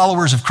we, as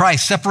followers of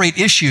Christ, separate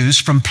issues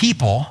from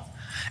people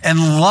and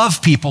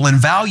love people and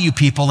value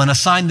people and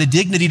assign the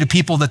dignity to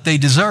people that they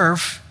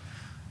deserve,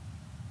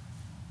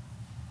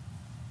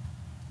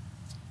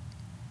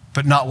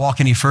 but not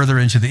walk any further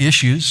into the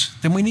issues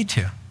than we need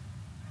to?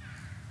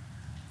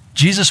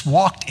 Jesus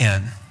walked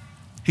in.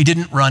 He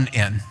didn't run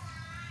in.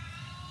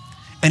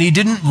 And he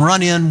didn't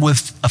run in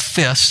with a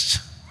fist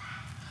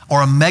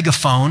or a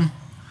megaphone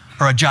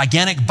or a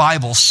gigantic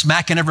Bible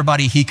smacking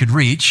everybody he could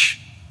reach.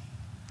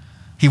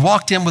 He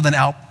walked in with an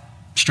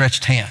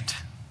outstretched hand.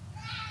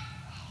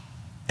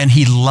 And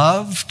he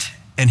loved,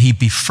 and he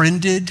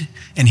befriended,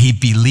 and he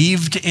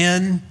believed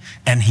in,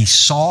 and he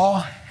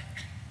saw.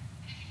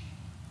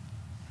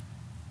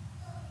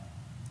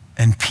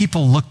 And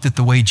people looked at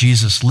the way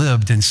Jesus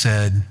lived and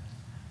said,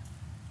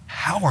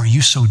 how are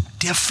you so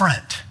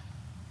different?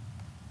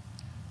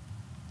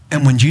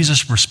 And when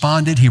Jesus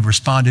responded, he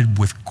responded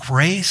with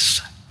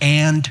grace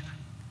and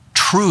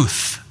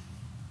truth.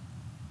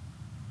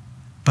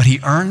 But he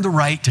earned the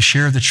right to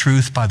share the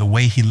truth by the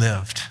way he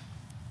lived.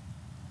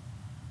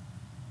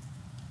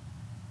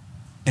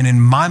 And in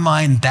my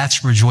mind,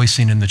 that's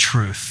rejoicing in the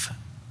truth.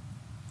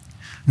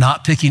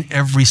 Not picking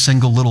every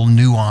single little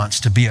nuance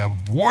to be a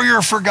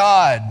warrior for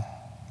God,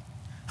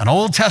 an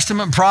Old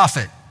Testament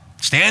prophet,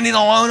 standing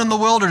alone in the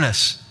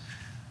wilderness.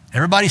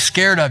 Everybody's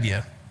scared of you.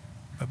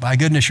 But by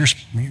goodness,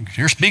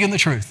 you're speaking the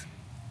truth.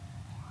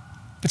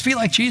 But to be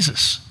like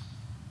Jesus.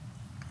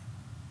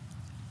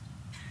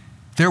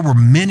 There were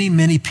many,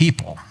 many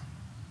people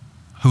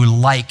who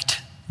liked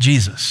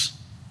Jesus,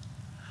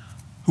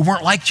 who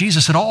weren't like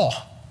Jesus at all.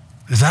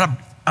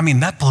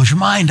 That blows your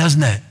mind,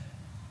 doesn't it?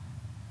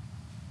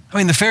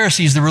 The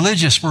Pharisees, the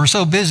religious, were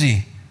so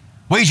busy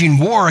waging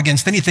war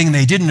against anything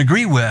they didn't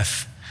agree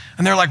with.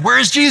 And they're like,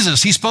 where's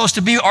Jesus? He's supposed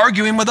to be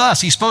arguing with us.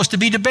 He's supposed to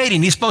be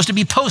debating. He's supposed to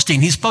be posting.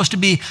 He's supposed to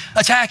be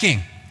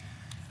attacking.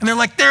 And they're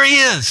like, there he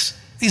is.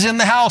 He's in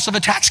the house of a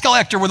tax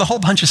collector with a whole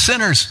bunch of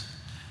sinners.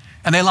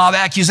 And they lob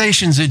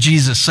accusations at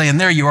Jesus, saying,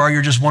 there you are,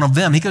 you're just one of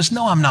them. He goes,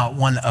 no, I'm not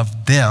one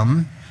of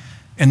them,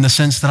 in the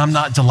sense that I'm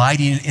not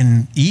delighting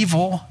in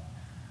evil,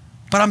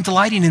 but I'm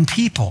delighting in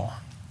people.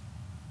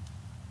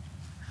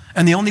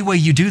 And the only way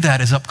you do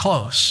that is up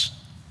close,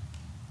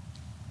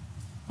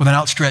 with an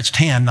outstretched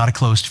hand, not a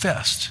closed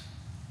fist.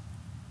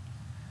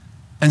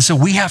 And so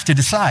we have to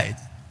decide,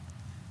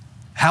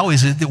 how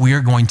is it that we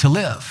are going to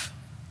live?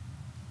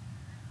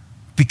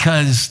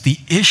 Because the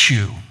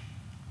issue,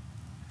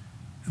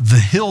 the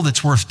hill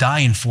that's worth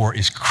dying for,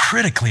 is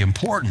critically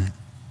important.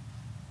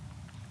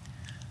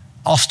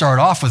 I'll start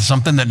off with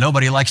something that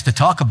nobody likes to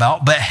talk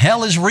about, but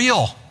hell is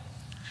real.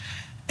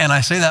 And I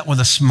say that with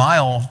a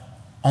smile,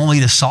 only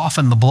to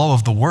soften the blow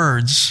of the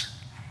words,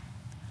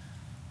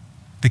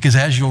 because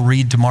as you'll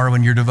read tomorrow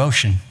in your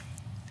devotion,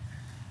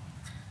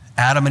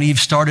 Adam and Eve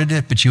started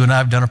it, but you and I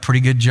have done a pretty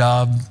good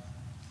job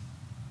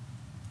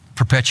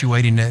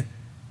perpetuating it.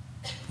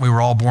 We were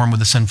all born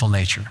with a sinful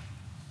nature.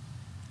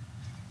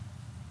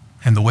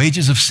 And the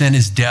wages of sin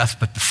is death,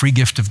 but the free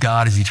gift of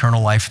God is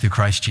eternal life through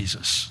Christ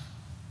Jesus.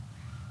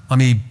 Let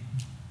me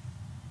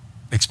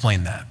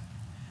explain that.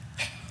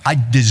 I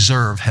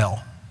deserve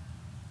hell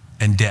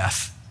and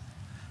death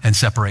and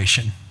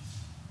separation.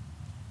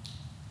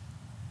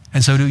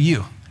 And so do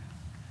you.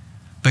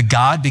 But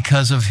God,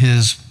 because of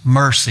his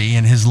mercy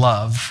and his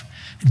love,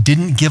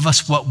 didn't give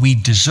us what we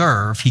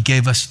deserve. He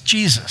gave us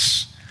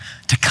Jesus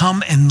to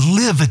come and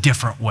live a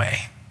different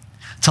way,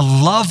 to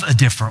love a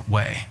different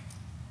way,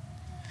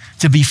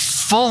 to be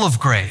full of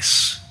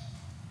grace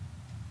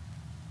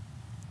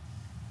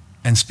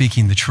and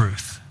speaking the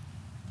truth.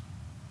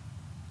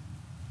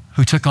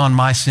 Who took on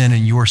my sin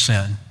and your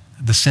sin,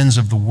 the sins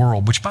of the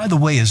world, which, by the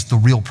way, is the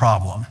real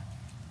problem.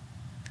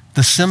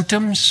 The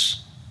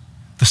symptoms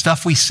The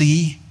stuff we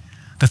see,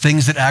 the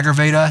things that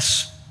aggravate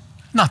us,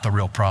 not the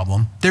real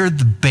problem. They're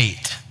the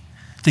bait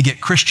to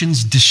get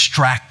Christians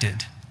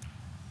distracted,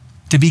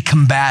 to be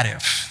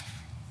combative,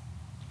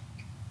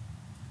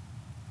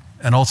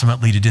 and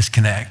ultimately to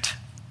disconnect.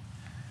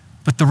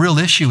 But the real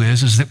issue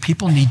is that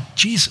people need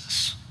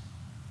Jesus.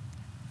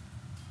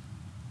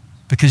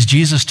 Because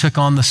Jesus took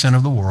on the sin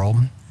of the world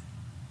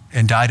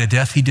and died a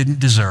death he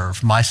didn't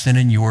deserve, my sin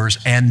and yours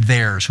and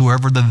theirs,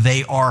 whoever the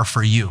they are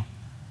for you.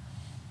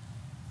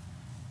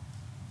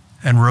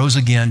 And rose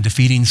again,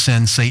 defeating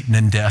sin, Satan,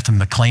 and death, and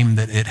the claim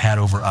that it had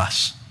over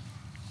us.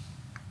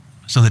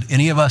 So that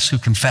any of us who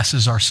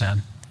confesses our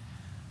sin,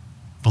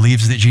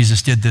 believes that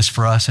Jesus did this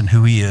for us and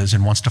who he is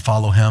and wants to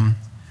follow him,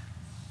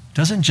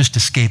 doesn't just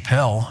escape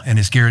hell and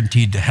is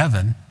guaranteed to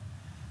heaven,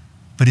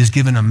 but is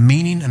given a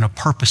meaning and a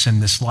purpose in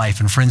this life.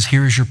 And friends,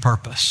 here is your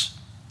purpose.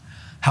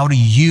 How do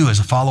you, as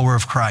a follower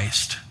of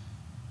Christ,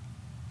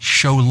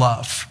 show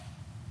love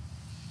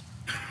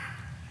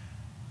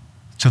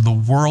to the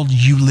world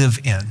you live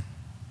in,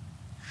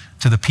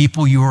 to the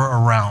people you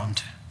are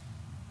around,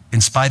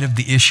 in spite of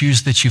the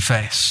issues that you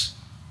face?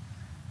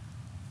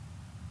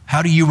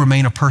 How do you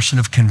remain a person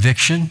of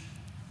conviction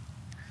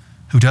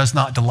who does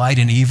not delight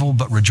in evil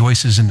but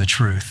rejoices in the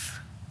truth?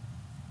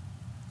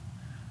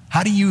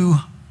 How do you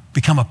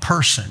become a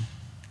person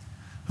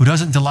who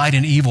doesn't delight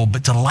in evil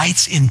but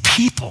delights in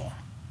people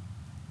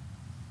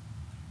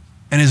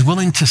and is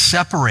willing to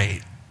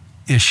separate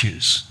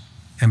issues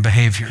and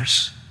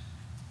behaviors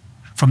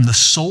from the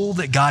soul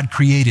that God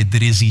created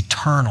that is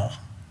eternal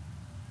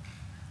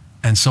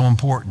and so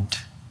important?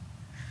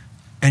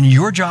 And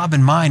your job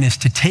and mine is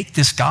to take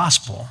this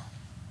gospel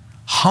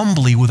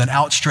humbly with an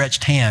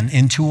outstretched hand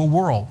into a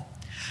world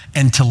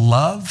and to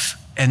love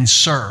and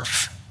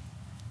serve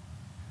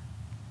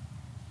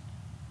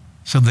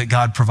so that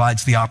God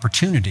provides the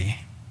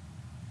opportunity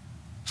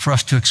for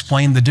us to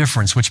explain the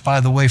difference, which, by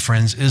the way,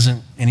 friends,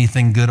 isn't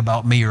anything good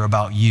about me or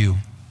about you.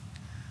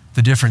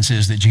 The difference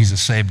is that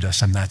Jesus saved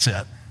us, and that's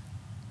it.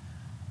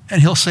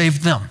 And he'll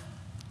save them,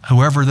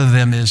 whoever the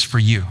them is for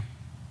you.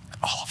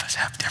 All of us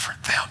have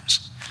different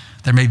thems.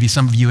 There may be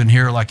some of you in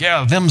here like,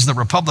 yeah, them's the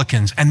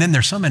Republicans. And then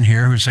there's some in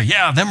here who say,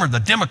 yeah, them are the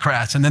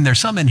Democrats. And then there's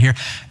some in here,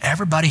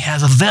 everybody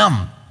has a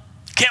them.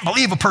 Can't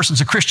believe a person's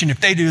a Christian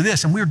if they do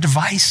this. And we're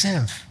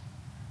divisive.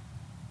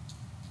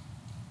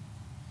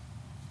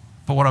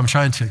 But what I'm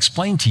trying to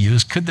explain to you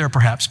is, could there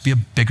perhaps be a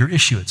bigger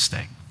issue at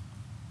stake?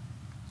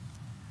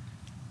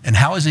 And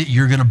how is it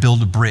you're going to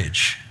build a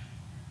bridge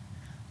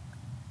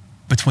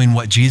between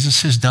what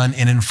Jesus has done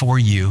in and for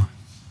you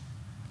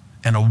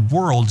and a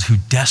world who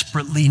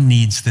desperately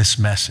needs this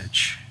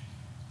message?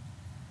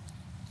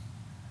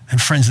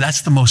 And friends,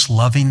 that's the most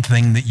loving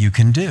thing that you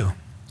can do.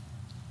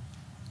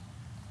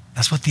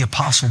 That's what the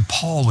Apostle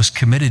Paul was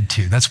committed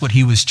to. That's what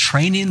he was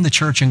training the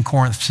church in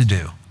Corinth to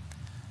do.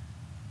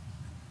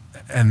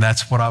 And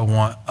that's what I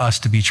want us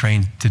to be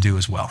trained to do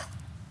as well.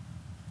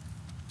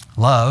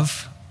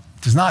 Love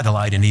does not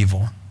delight in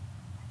evil.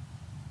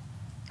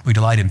 We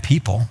delight in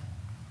people.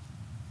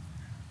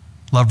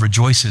 Love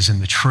rejoices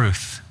in the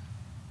truth.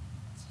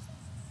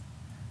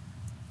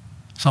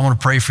 So I want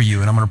to pray for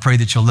you, and I'm going to pray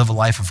that you'll live a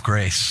life of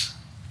grace.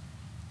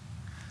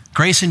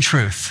 Grace and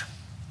truth.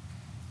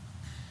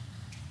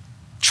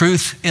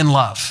 Truth in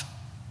love.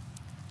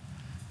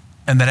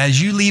 And that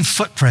as you leave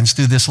footprints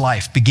through this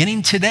life,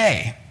 beginning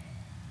today,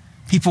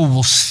 people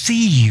will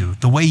see you,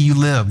 the way you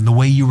live, the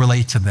way you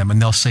relate to them, and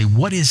they'll say,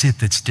 what is it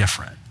that's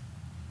different?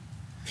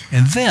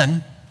 And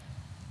then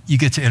you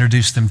get to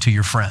introduce them to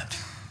your friend,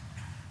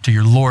 to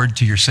your Lord,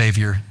 to your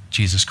Savior,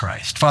 Jesus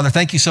Christ. Father,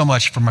 thank you so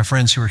much for my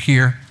friends who are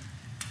here.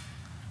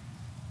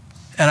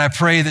 And I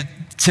pray that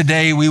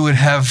today we would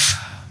have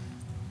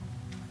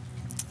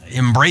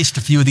embraced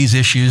a few of these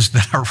issues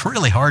that are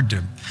really hard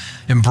to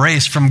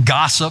embrace, from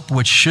gossip,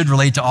 which should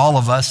relate to all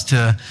of us,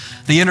 to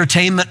the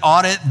entertainment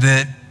audit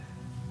that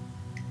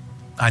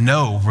I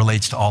know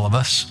relates to all of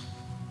us,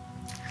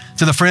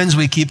 to the friends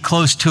we keep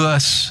close to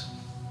us,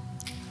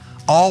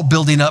 all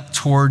building up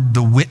toward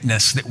the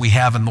witness that we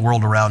have in the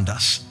world around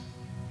us.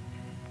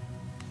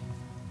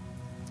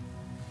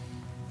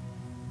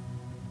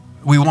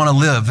 We want to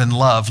live and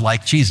love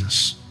like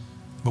Jesus,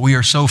 but we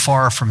are so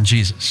far from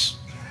Jesus.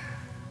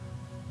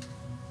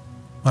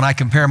 When I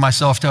compare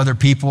myself to other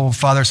people,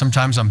 Father,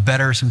 sometimes I'm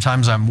better,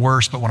 sometimes I'm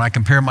worse, but when I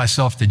compare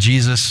myself to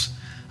Jesus,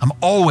 I'm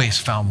always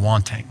found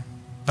wanting.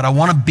 But I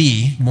want to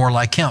be more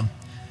like him.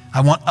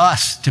 I want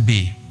us to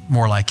be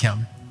more like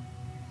him.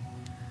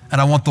 And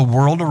I want the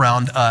world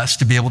around us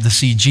to be able to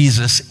see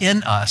Jesus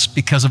in us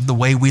because of the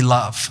way we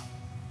love.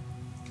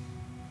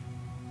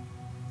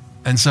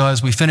 And so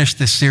as we finish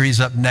this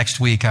series up next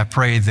week, I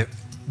pray that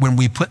when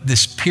we put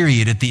this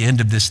period at the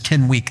end of this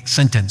 10-week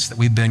sentence that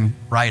we've been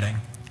writing,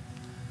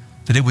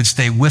 that it would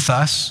stay with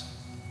us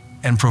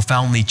and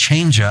profoundly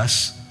change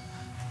us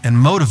and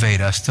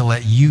motivate us to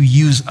let you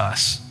use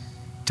us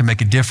to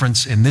make a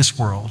difference in this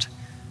world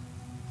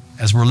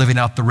as we're living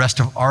out the rest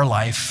of our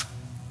life.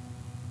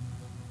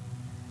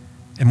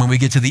 And when we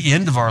get to the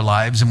end of our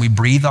lives and we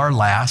breathe our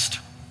last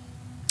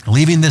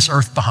leaving this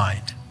earth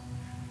behind,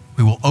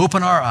 we will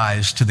open our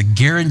eyes to the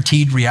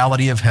guaranteed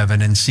reality of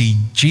heaven and see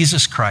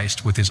Jesus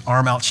Christ with his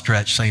arm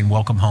outstretched saying,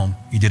 welcome home.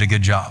 You did a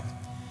good job.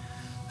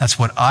 That's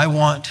what I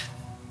want.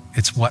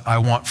 It's what I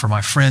want for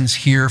my friends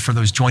here, for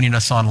those joining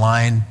us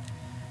online.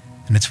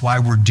 And it's why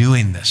we're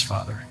doing this,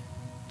 Father.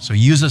 So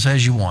use us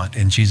as you want.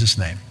 In Jesus'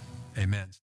 name, amen.